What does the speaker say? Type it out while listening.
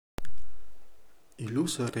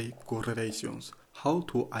Illusory correlations. How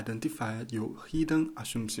to identify your hidden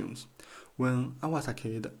assumptions. When I was a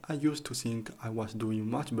kid, I used to think I was doing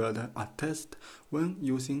much better at tests when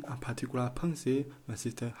using a particular pencil my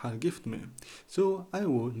sister had gifted me. So I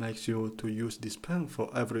would make sure to use this pen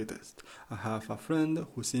for every test. I have a friend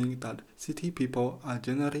who thinks that city people are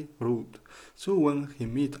generally rude. So when he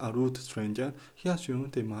meets a rude stranger, he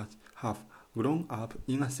assumes they must have grown up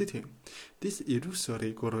in a city. These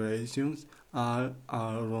illusory correlations are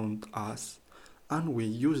around us, and we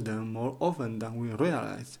use them more often than we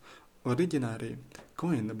realize. Originally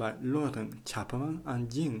coined by Lauren Chapman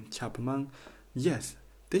and Jean Chapman, yes,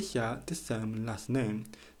 they share the same last name.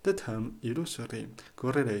 The term illusory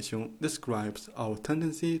correlation describes our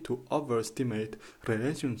tendency to overestimate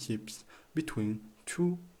relationships between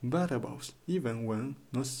two variables, even when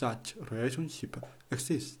no such relationship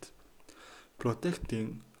exists.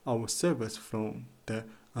 Protecting ourselves from the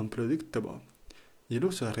unpredictable.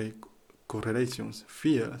 Illusory correlations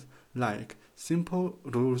feel like simple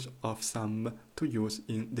rules of thumb to use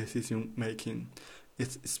in decision making.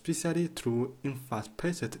 It's especially true in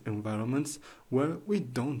fast-paced environments where we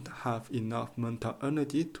don't have enough mental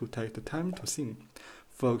energy to take the time to think.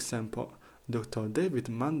 For example, Dr. David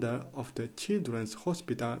Mandel of the Children's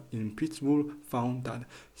Hospital in Pittsburgh found that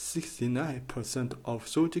 69% of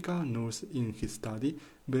surgical nurses in his study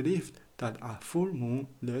believed that a full moon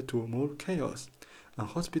led to more chaos and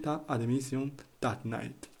hospital admission that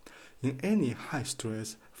night. In any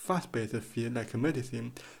high-stress, fast-paced field like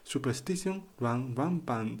medicine, superstition runs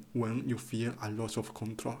rampant when you feel a loss of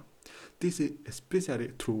control. This is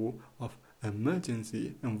especially true of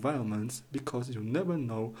emergency environments because you never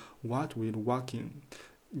know what will walk in.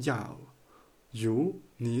 Yeah, you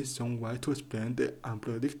need somewhere to explain the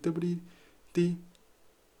unpredictability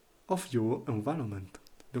of your environment.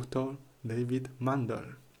 Dr. David Mandel.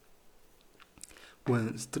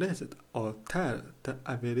 When stressed or tired, the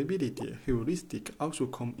availability heuristic also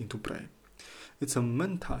comes into play. It's a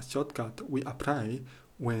mental shortcut we apply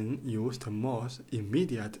when use the most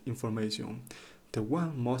immediate information, the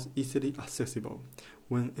one most easily accessible.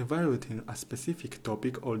 When evaluating a specific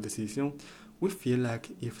topic or decision, we feel like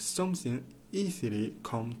if something easily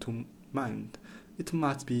comes to mind, it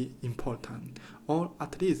must be important, or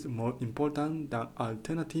at least more important than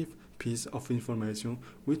alternative pieces of information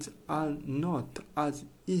which are not as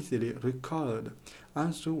easily recalled,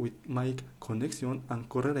 and so we make connection and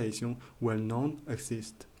correlation where none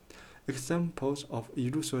exist. Examples of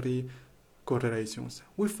illusory correlations.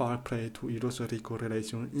 We fall prey to illusory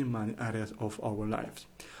correlation in many areas of our lives,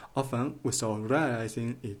 often without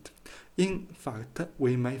realizing it. In fact,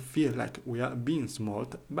 we may feel like we are being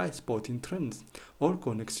smart by spotting trends or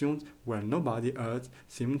connections where nobody else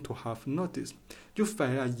seems to have noticed. You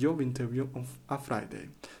fail a job interview on a Friday,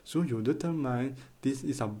 so you determine this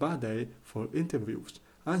is a bad day for interviews,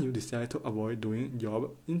 and you decide to avoid doing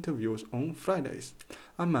job interviews on Fridays.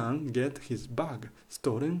 A man gets his bag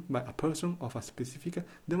stolen by a person of a specific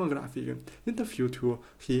demographic. In the future,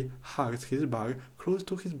 he hugs his bag close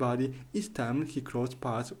to his body each time he crosses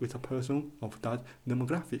paths with a person of that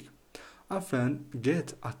demographic. A friend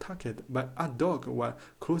gets attacked by a dog while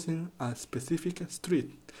crossing a specific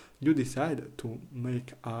street. You decide to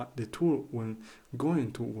make a detour when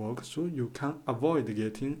going to work so you can avoid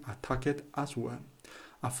getting attacked as well.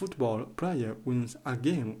 A football player wins a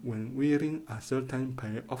game when wearing a certain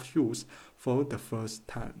pair of shoes for the first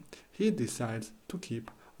time. He decides to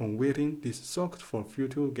keep on wearing these socks for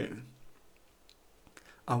future games.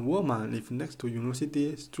 A woman lives next to a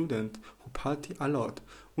university student who party a lot.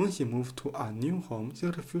 When she moves to a new home, she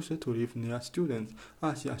refuses to live near students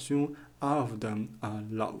as she assumes all of them are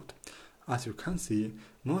loud. As you can see,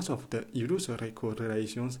 most of the illusory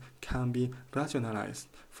correlations can be rationalized.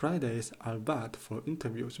 Fridays are bad for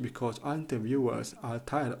interviews because interviewers are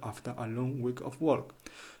tired after a long week of work.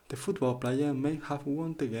 The football player may have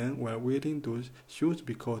won the game while wearing those shoes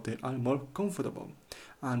because they are more comfortable.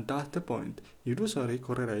 And that's the point. Illusory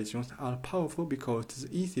correlations are powerful because it's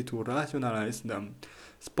easy to rationalize them.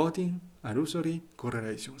 Spotting illusory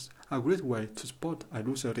correlations. A great way to spot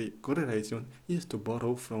illusory correlations is to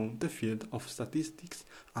borrow from the field of statistics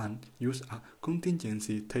and use a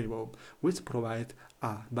contingency table, which provides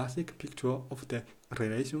a basic picture of the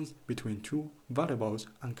relations between two variables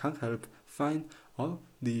and can help find or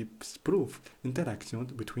disprove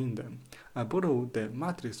interactions between them. I borrowed the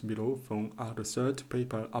matrix below from a research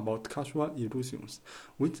paper about causal illusions,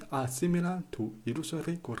 which are similar to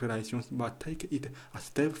illusory correlations but take it a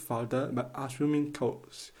step further by assuming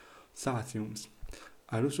causations.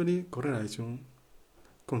 Illusory correlation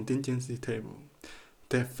contingency table.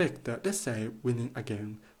 The effect, let's say winning a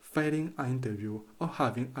game, failing an interview, or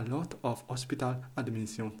having a lot of hospital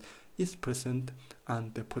admissions is present,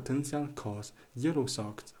 and the potential cause, yellow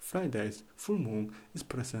socks, Fridays, full moon, is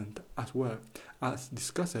present as well. As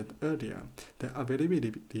discussed earlier, the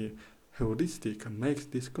availability heuristic makes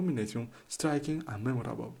this combination striking and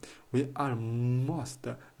memorable. We are most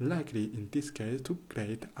likely in this case to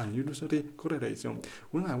create an illusory correlation.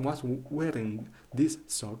 When I was wearing these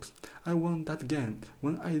socks, I won that game.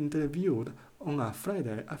 When I interviewed on a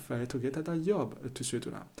Friday, I failed to get a job,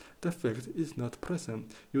 etc. The fact is not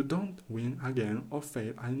present. You don't win again or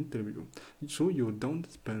fail an interview, so you don't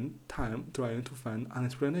spend time trying to find an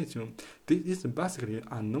explanation. This is basically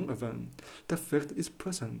a non-event. The fact is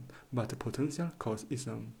present, but the potential cause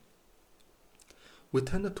isn't. We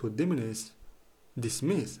tend to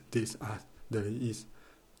dismiss this as there is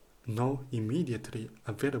no immediately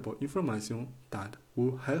available information that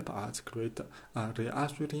will help us create a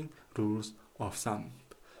reassuring rules of thumb.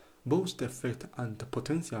 Both the effect and the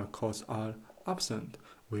potential cause are absent.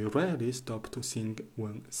 We rarely stop to think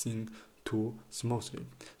when things too smoothly,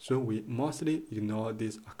 so we mostly ignore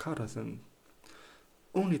this occurrence.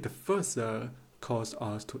 Only the first cause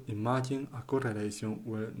us to imagine a correlation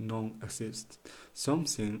where none exists.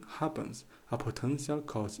 Something happens, a potential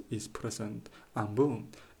cause is present, and boom,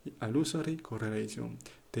 illusory correlation.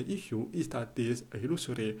 The issue is that these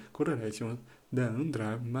illusory correlations then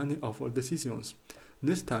drive many of our decisions.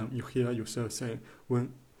 Next time you hear yourself say,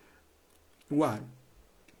 when Y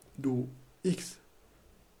do X,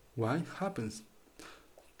 Y happens.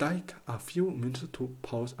 Take a few minutes to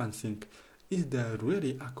pause and think, is there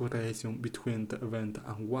really a correlation between the event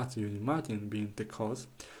and what you imagine being the cause?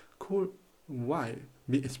 Could Y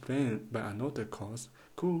be explained by another cause?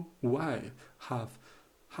 Could Y have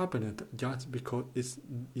happened just because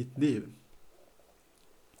it did?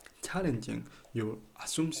 Challenging your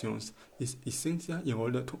assumptions is essential in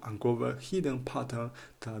order to uncover hidden patterns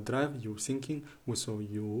that drive your thinking without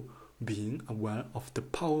you being aware of the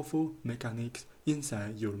powerful mechanics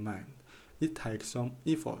inside your mind. It takes some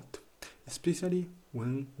effort, especially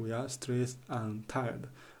when we are stressed and tired,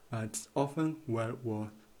 but it's often well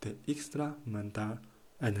worth the extra mental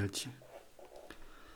energy.